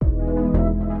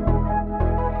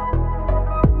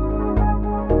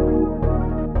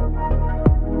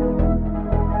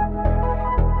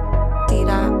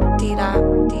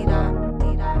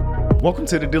Welcome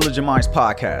to the Diligent Minds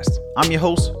podcast. I'm your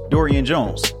host, Dorian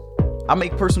Jones. I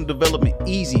make personal development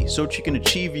easy so that you can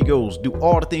achieve your goals, do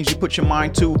all the things you put your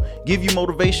mind to, give you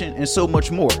motivation, and so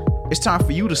much more. It's time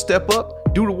for you to step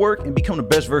up, do the work, and become the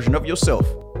best version of yourself.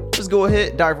 Let's go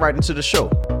ahead, dive right into the show.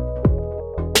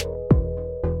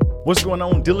 What's going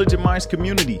on, Diligent Minds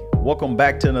community? Welcome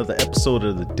back to another episode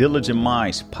of the Diligent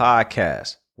Minds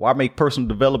podcast, where I make personal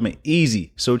development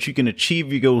easy so that you can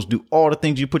achieve your goals, do all the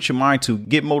things you put your mind to,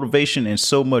 get motivation, and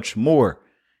so much more.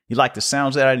 You like the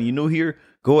sounds of that and you're new here?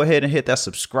 Go ahead and hit that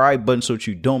subscribe button so that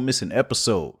you don't miss an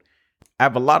episode. I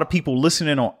have a lot of people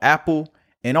listening on Apple,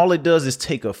 and all it does is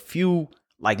take a few,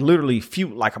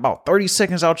 about 30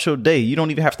 seconds out your day. You don't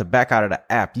even have to back out of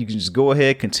the app. You can just go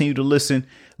ahead, continue to listen,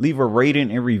 leave a rating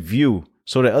and review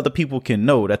so that other people can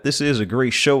know that this is a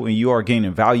great show and you are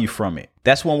gaining value from it.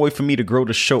 That's one way for me to grow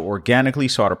the show organically.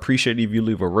 So I'd appreciate it if you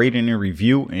leave a rating and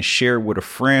review and share it with a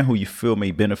friend who you feel may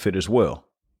benefit as well.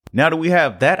 Now that we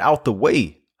have that out the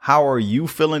way, how are you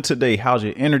feeling today? How's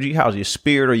your energy? How's your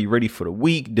spirit? Are you ready for the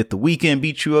week? Did the weekend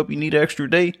beat you up? You need an extra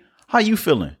day? How you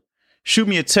feeling? Shoot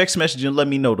me a text message and let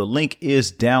me know. The link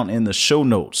is down in the show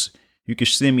notes. You can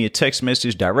send me a text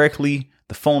message directly.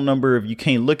 The phone number, if you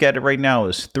can't look at it right now,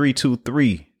 is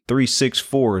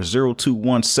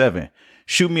 323-364-0217.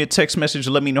 Shoot me a text message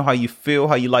and let me know how you feel,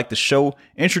 how you like the show.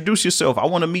 Introduce yourself. I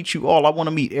want to meet you all. I want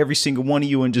to meet every single one of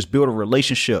you and just build a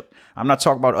relationship. I'm not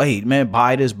talking about, hey, man,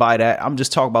 buy this, buy that. I'm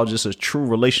just talking about just a true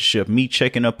relationship. Me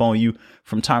checking up on you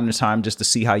from time to time just to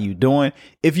see how you doing.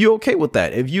 If you're okay with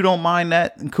that, if you don't mind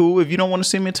that, cool. If you don't want to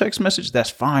send me a text message, that's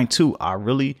fine too. I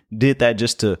really did that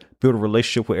just to build a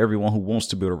relationship with everyone who wants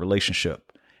to build a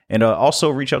relationship. And also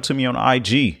reach out to me on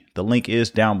IG. The link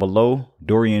is down below,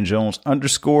 Dorian Jones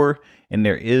 _. And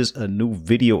there is a new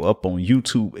video up on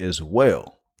YouTube as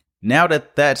well. Now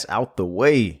that that's out the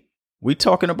way, we're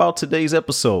talking about today's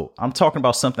episode. I'm talking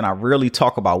about something I rarely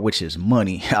talk about, which is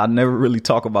money. I never really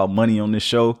talk about money on this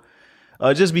show,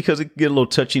 just because it can get a little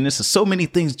touchy. And there's so many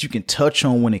things that you can touch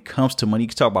on when it comes to money. You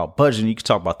can talk about budgeting. You can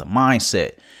talk about the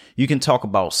mindset. You can talk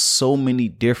about so many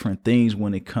different things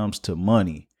when it comes to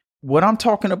money. What I'm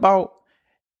talking about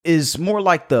is more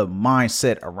like the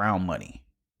mindset around money.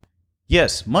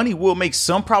 Yes, money will make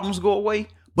some problems go away,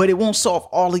 but it won't solve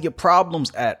all of your problems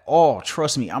at all.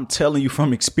 Trust me, I'm telling you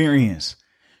from experience.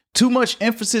 Too much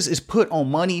emphasis is put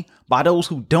on money by those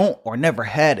who don't or never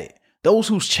had it. Those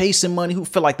who's chasing money, who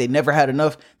feel like they never had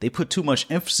enough, they put too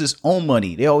much emphasis on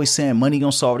money. They always saying money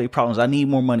gonna solve their problems. I need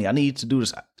more money. I need to do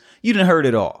this. You didn't heard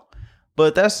it all.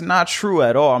 But that's not true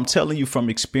at all. I'm telling you from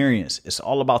experience. It's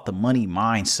all about the money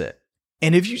mindset.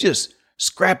 And if you just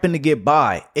scrapping to get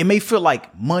by, it may feel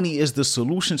like money is the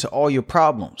solution to all your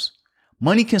problems.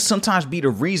 Money can sometimes be the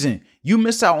reason you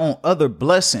miss out on other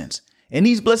blessings. And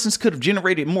these blessings could have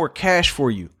generated more cash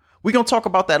for you. We're going to talk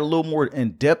about that a little more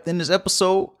in depth in this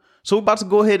episode. So we're about to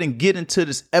go ahead and get into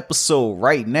this episode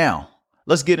right now.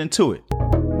 Let's get into it.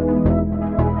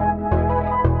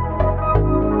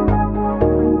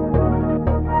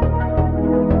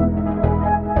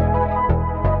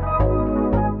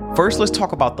 First, let's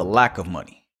talk about the lack of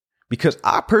money, because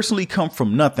I personally come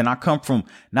from nothing. I come from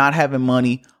not having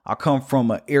money. I come from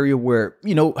an area where,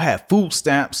 have food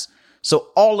stamps. So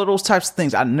all of those types of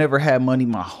things, I never had money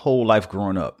my whole life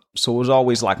growing up. So it was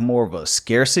always like more of a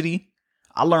scarcity.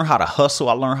 I learned how to hustle.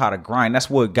 I learned how to grind. That's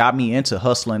what got me into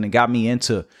hustling and got me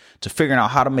into figuring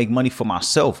out how to make money for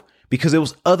myself, because there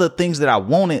was other things that I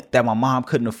wanted that my mom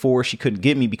couldn't afford. She couldn't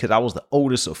give me because I was the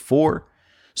oldest of four.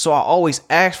 So I always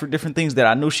asked for different things that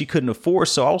I knew she couldn't afford.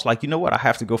 So I was like, you know what? I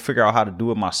have to go figure out how to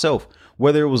do it myself,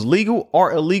 whether it was legal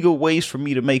or illegal ways for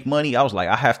me to make money. I was like,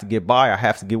 I have to get by. I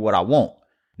have to get what I want.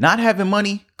 Not having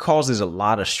money causes a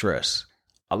lot of stress.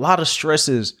 A lot of stress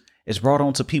is brought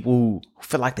on to people who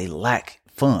feel like they lack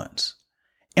funds.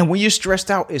 And when you're stressed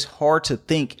out, it's hard to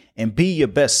think and be your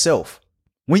best self.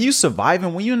 When you're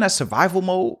surviving, when you're in that survival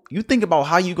mode, you think about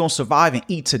how you're going to survive and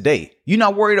eat today. You're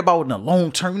not worried about in the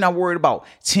long term. You're not worried about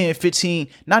 10, 15,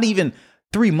 not even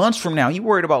 3 months from now. You're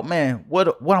worried about, man,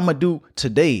 what I'm going to do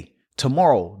today,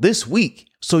 tomorrow, this week.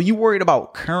 So you're worried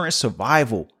about current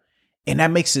survival. And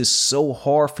that makes it so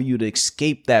hard for you to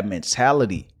escape that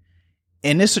mentality.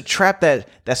 And it's a trap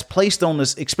that's placed on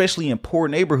us, especially in poor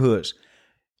neighborhoods.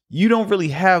 You don't really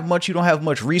have much. You don't have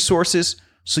much resources.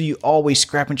 So you always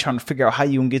scrapping, trying to figure out how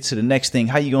you going to get to the next thing,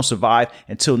 how you going to survive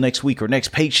until next week or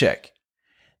next paycheck.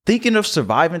 Thinking of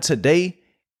surviving today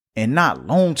and not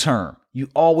long term. You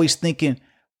always thinking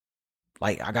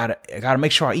like, I gotta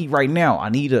make sure I eat right now. I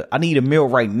need a meal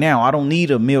right now. I don't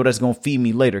need a meal that's going to feed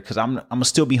me later because I'm going to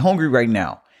still be hungry right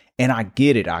now. And I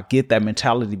get it. I get that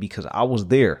mentality because I was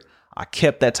there. I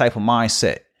kept that type of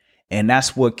mindset. And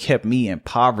that's what kept me in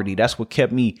poverty. That's what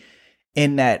kept me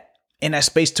in that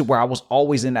space to where I was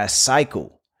always in that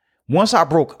cycle. Once I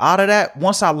broke out of that,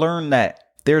 once I learned that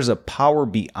there's a power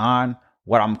beyond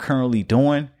what I'm currently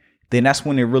doing, then that's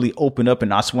when it really opened up.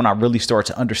 And that's when I really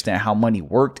started to understand how money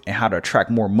worked and how to attract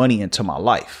more money into my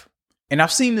life. And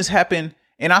I've seen this happen,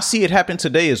 and I see it happen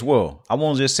today as well. I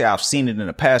won't just say I've seen it in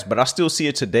the past, but I still see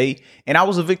it today. And I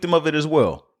was a victim of it as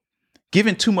well.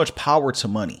 Giving too much power to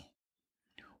money.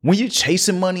 When you're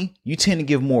chasing money, you tend to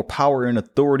give more power and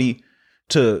authority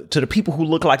to the people who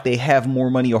look like they have more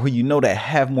money, or who you know that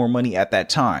have more money at that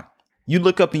time. You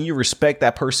look up and you respect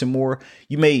that person more.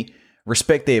 You may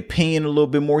respect their opinion a little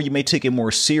bit more. You may take it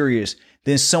more serious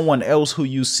than someone else who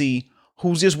you see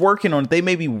who's just working on it. They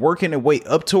may be working their way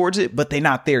up towards it, but they're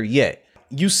not there yet.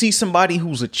 You see somebody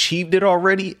who's achieved it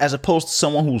already as opposed to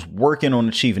someone who's working on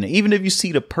achieving it. Even if you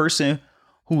see the person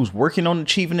who's working on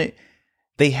achieving it,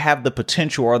 they have the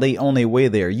potential, or they on their way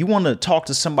there. You want to talk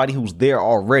to somebody who's there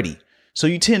already. So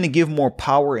you tend to give more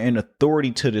power and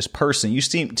authority to this person. You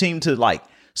seem to like,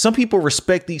 some people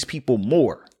respect these people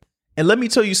more. And let me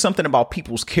tell you something about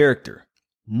people's character.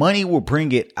 Money will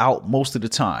bring it out most of the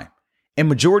time. And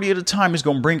majority of the time, it's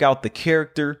going to bring out the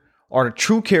character, or the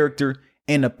true character,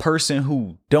 in the person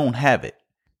who don't have it.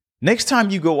 Next time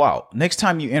you go out, next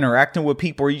time you're interacting with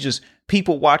people, or you just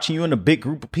people watching you in a big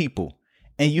group of people,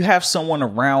 and you have someone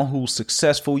around who's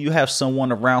successful, you have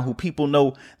someone around who people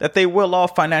know that they're well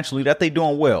off financially, that they're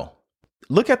doing well.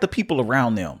 Look at the people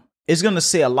around them. It's going to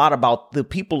say a lot about the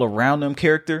people around them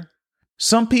character.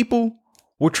 Some people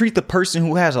will treat the person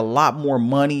who has a lot more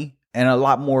money and a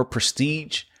lot more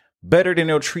prestige better than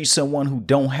they'll treat someone who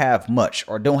don't have much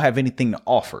or don't have anything to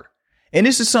offer. And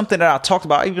this is something that I talked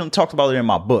about. I even talked about it in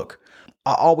my book.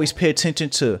 I always pay attention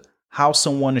to how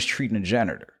someone is treating a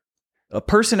janitor. A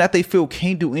person that they feel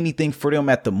can't do anything for them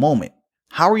at the moment.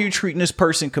 How are you treating this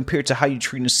person compared to how you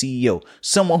treating a CEO?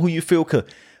 Someone who you feel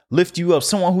could lift you up.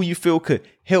 Someone who you feel could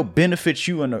help benefit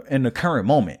you in the current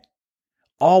moment.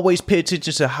 Always pay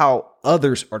attention to how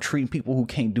others are treating people who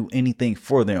can't do anything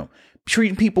for them.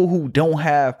 Treating people who don't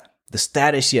have the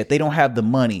status yet. They don't have the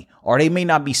money, or they may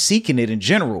not be seeking it in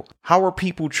general. How are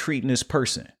people treating this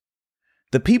person?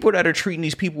 The people that are treating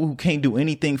these people who can't do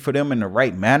anything for them in the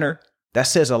right manner, that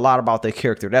says a lot about their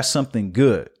character. That's something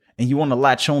good. And you want to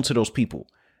latch on to those people.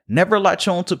 Never latch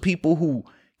on to people who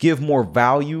give more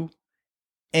value,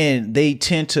 and they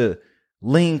tend to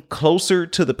lean closer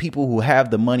to the people who have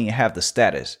the money and have the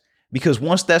status. Because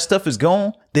once that stuff is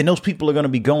gone, then those people are going to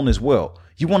be gone as well.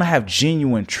 You want to have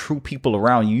genuine, true people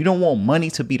around you. You don't want money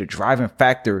to be the driving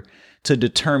factor to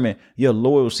determine your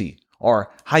loyalty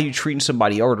or how you're treating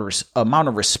somebody, or the amount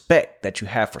of respect that you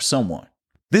have for someone.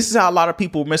 This is how a lot of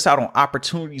people miss out on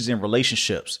opportunities in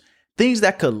relationships. Things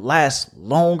that could last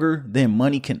longer than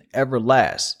money can ever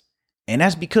last. And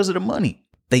that's because of the money.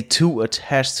 They too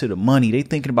attached to the money. They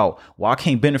thinking about, well, I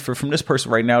can't benefit from this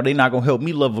person right now. They're not going to help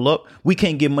me level up. We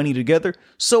can't get money together.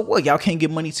 So what? Y'all can't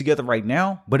get money together right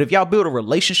now. But if y'all build a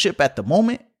relationship at the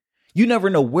moment, you never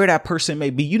know where that person may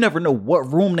be. You never know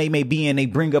what room they may be in. They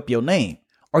bring up your name.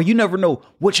 Or you never know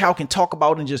what y'all can talk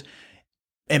about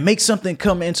and make something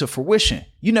come into fruition.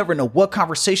 You never know what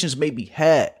conversations may be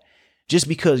had just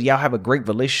because y'all have a great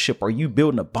relationship, or you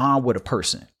building a bond with a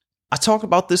person. I talked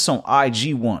about this on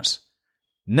IG once.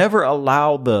 Never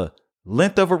allow the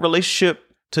length of a relationship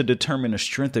to determine the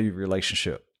strength of your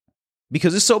relationship.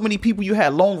 Because there's so many people you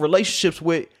had long relationships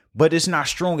with, but it's not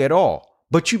strong at all.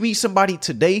 But you meet somebody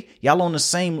today, y'all on the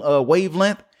same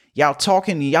wavelength, y'all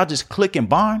talking, and y'all just click and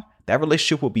bond. That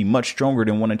relationship will be much stronger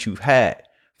than one that you've had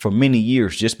for many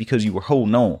years, just because you were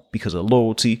holding on, because of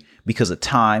loyalty, because of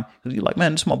time. Because you're like,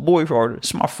 man, this is my boy, or this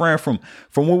is my friend from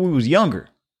when we was younger.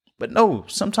 But no,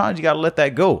 sometimes you got to let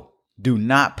that go. Do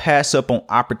not pass up on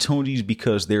opportunities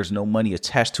because there's no money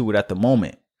attached to it at the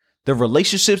moment. The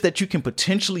relationships that you can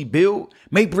potentially build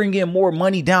may bring in more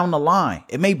money down the line.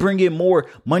 It may bring in more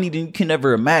money than you can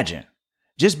ever imagine.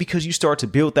 Just because you start to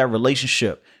build that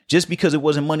relationship, just because it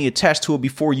wasn't money attached to it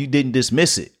before, you didn't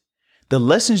dismiss it. The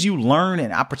lessons you learn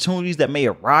and opportunities that may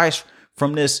arise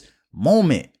from this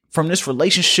moment, from this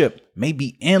relationship, may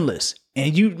be endless.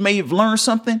 And you may have learned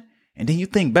something, and then you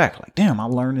think back like, damn, I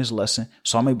learned this lesson.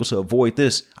 So I'm able to avoid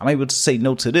this. I'm able to say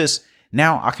no to this.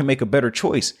 Now I can make a better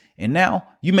choice. And now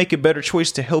you make a better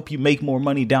choice to help you make more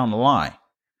money down the line.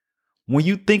 When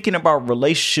you're thinking about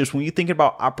relationships, when you're thinking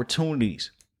about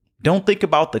opportunities, don't think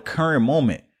about the current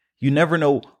moment. You never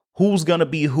know who's going to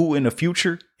be who in the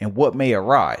future and what may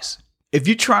arise. If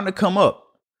you're trying to come up,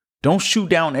 don't shoot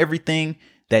down everything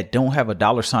that don't have a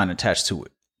dollar sign attached to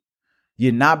it.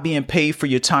 You're not being paid for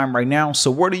your time right now. So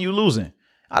what are you losing?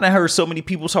 I done heard so many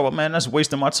people talk about, man, that's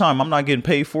wasting my time. I'm not getting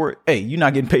paid for it. Hey, you're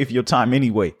not getting paid for your time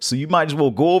anyway. So you might as well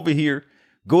go over here,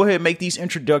 go ahead, make these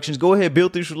introductions, go ahead,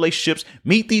 build these relationships,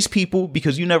 meet these people,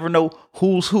 because you never know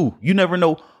who's who. You never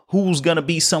know who's going to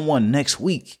be someone next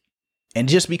week. And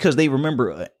just because they remember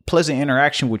a pleasant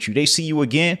interaction with you, they see you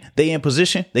again, they in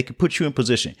position, they can put you in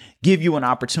position, give you an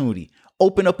opportunity,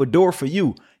 open up a door for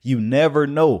you. You never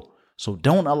know. So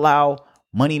don't allow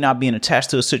money not being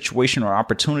attached to a situation or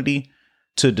opportunity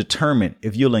to determine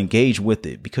if you'll engage with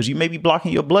it, because you may be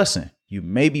blocking your blessing. You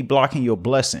may be blocking your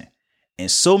blessing.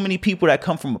 And so many people that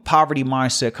come from a poverty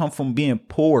mindset, come from being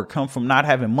poor, come from not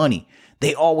having money,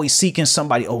 they always seeking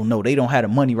somebody. Oh, no, they don't have the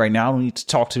money right now. I don't need to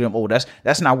talk to them. Oh,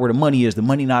 that's not where the money is. The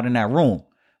money not in that room.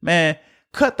 Man,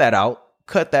 cut that out.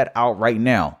 Cut that out right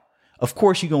now. Of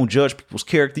course, you're going to judge people's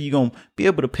character. You're going to be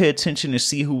able to pay attention and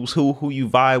see who's who you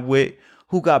vibe with,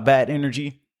 who got bad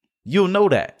energy. You'll know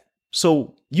that.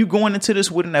 So you going into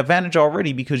this with an advantage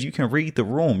already, because you can read the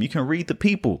room. You can read the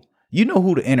people. You know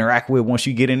who to interact with once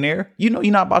you get in there. You know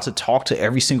you're not about to talk to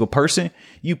every single person.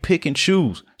 You pick and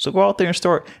choose. So go out there and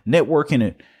start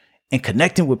networking and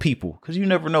connecting with people, because you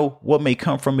never know what may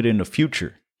come from it in the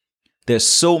future. There's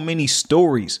so many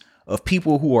stories of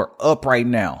people who are up right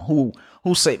now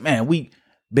who say, man, we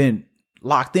been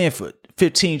locked in for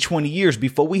 15, 20 years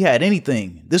before we had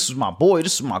anything. This was my boy.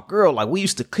 This was my girl. Like, we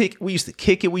used to kick it.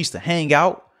 We used to hang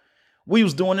out. We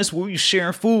was doing this. We was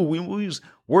sharing food. We was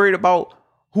worried about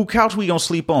who couch we gonna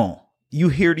sleep on. You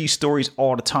hear these stories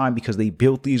all the time because they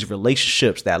built these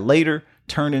relationships that later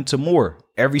turned into more.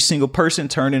 Every single person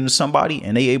turned into somebody,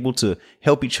 and they able to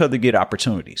help each other get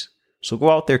opportunities. So go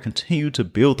out there, continue to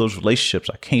build those relationships.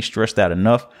 I can't stress that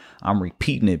enough. I'm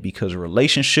repeating it because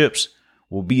relationships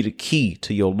will be the key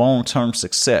to your long-term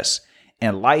success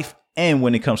in life and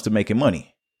when it comes to making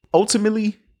money.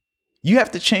 Ultimately, you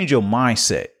have to change your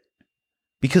mindset,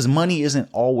 because money isn't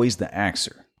always the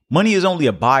answer. Money is only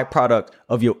a byproduct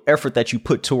of your effort that you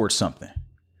put towards something.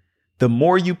 The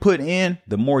more you put in,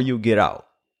 the more you'll get out.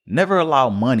 Never allow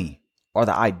money or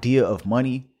the idea of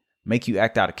money make you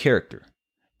act out of character.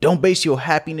 Don't base your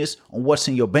happiness on what's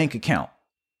in your bank account.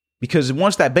 Because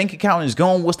once that bank account is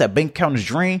gone, once that bank account is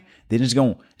drained, then it's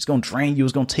going to drain you.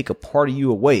 It's going to take a part of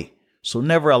you away. So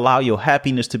never allow your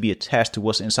happiness to be attached to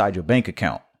what's inside your bank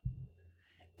account.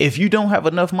 If you don't have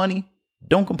enough money,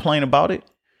 don't complain about it,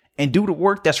 and do the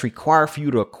work that's required for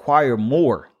you to acquire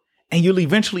more. And you'll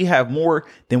eventually have more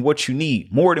than what you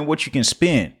need, more than what you can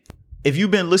spend. If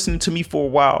you've been listening to me for a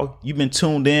while, you've been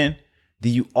tuned in,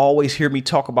 then you always hear me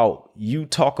talk about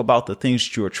the things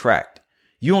that you attract.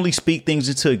 You only speak things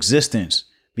into existence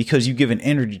because you give an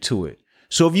energy to it.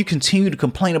 So if you continue to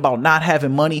complain about not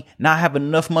having money, not having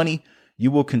enough money, you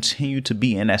will continue to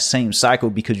be in that same cycle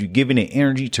because you're giving it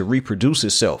energy to reproduce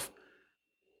itself.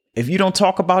 If you don't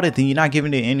talk about it, then you're not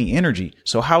giving it any energy.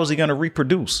 So how is it going to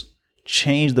reproduce?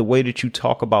 Change the way that you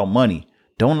talk about money.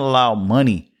 Don't allow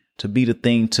money to be the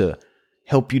thing to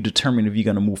help you determine if you're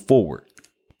going to move forward.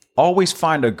 Always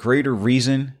find a greater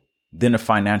reason than a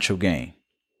financial gain.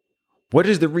 What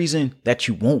is the reason that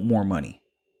you want more money?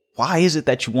 Why is it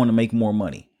that you want to make more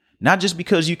money? Not just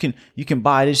because you can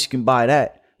buy this, you can buy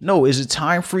that. No, is it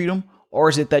time freedom, or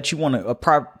is it that you want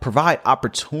to provide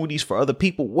opportunities for other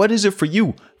people? What is it for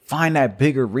you? Find that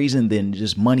bigger reason than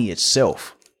just money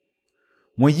itself.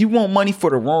 When you want money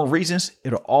for the wrong reasons,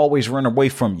 it'll always run away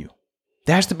from you.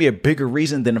 There has to be a bigger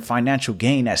reason than a financial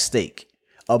gain at stake.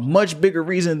 A much bigger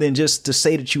reason than just to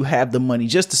say that you have the money,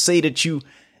 just to say that you're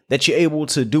able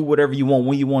to do whatever you want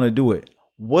when you want to do it.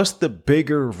 What's the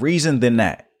bigger reason than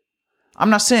that?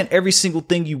 I'm not saying every single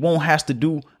thing you want has to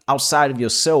do outside of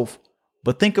yourself,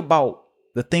 but think about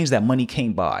the things that money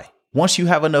can't buy. Once you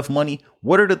have enough money,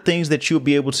 what are the things that you'll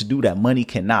be able to do that money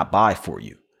cannot buy for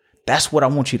you? That's what I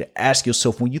want you to ask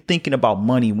yourself when you're thinking about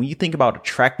money, when you think about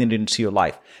attracting it into your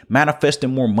life,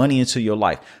 manifesting more money into your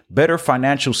life, better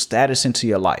financial status into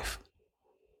your life.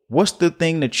 What's the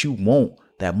thing that you want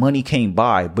that money can't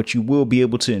buy, but you will be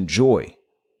able to enjoy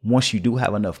once you do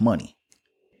have enough money?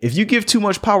 If you give too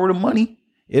much power to money,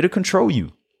 it'll control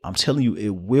you. I'm telling you, it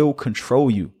will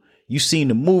control you. You've seen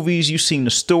the movies, you've seen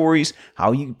the stories,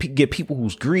 how you get people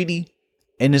who's greedy,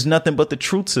 and there's nothing but the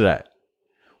truth to that.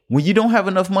 When you don't have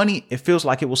enough money, it feels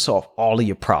like it will solve all of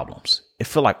your problems. It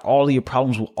feels like all of your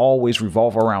problems will always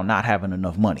revolve around not having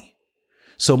enough money.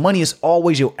 So money is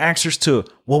always your answers to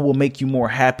what will make you more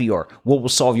happy or what will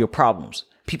solve your problems.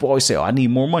 People always say, oh, I need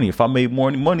more money. If I made more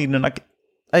money, then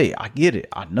Hey, I get it.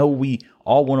 I know we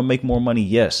all want to make more money.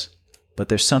 Yes, but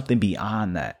there's something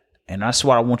beyond that. And that's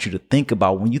what I want you to think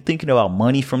about when you're thinking about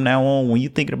money from now on, when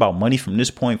you're thinking about money from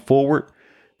this point forward.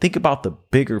 Think about the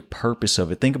bigger purpose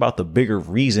of it. Think about the bigger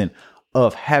reason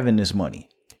of having this money.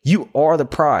 You are the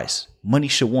prize. Money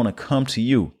should want to come to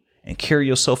you and carry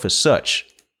yourself as such.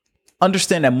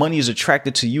 Understand that money is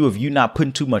attracted to you if you're not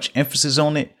putting too much emphasis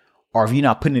on it or if you're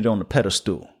not putting it on the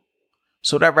pedestal.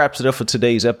 So that wraps it up for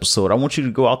today's episode. I want you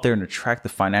to go out there and attract the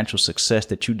financial success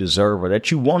that you deserve or that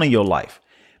you want in your life.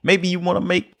 Maybe you want to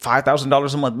make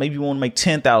 $5,000 a month. Maybe you want to make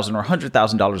 $10,000 or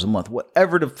 $100,000 a month.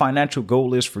 Whatever the financial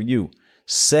goal is for you,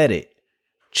 set it.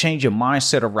 Change your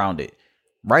mindset around it.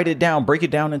 Write it down. Break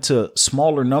it down into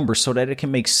smaller numbers so that it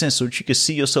can make sense so that you can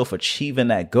see yourself achieving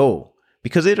that goal.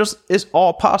 Because it's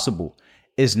all possible.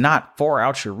 It's not far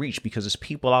out your reach because there's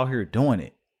people out here doing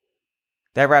it.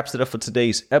 That wraps it up for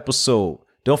today's episode.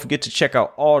 Don't forget to check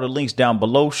out all the links down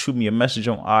below. Shoot me a message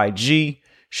on IG.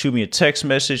 Shoot me a text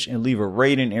message and leave a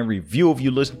rating and review if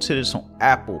you listen to this on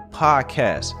Apple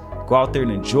Podcasts. Go out there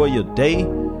and enjoy your day.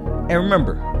 And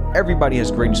remember, everybody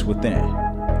has greatness within,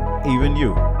 even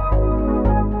you.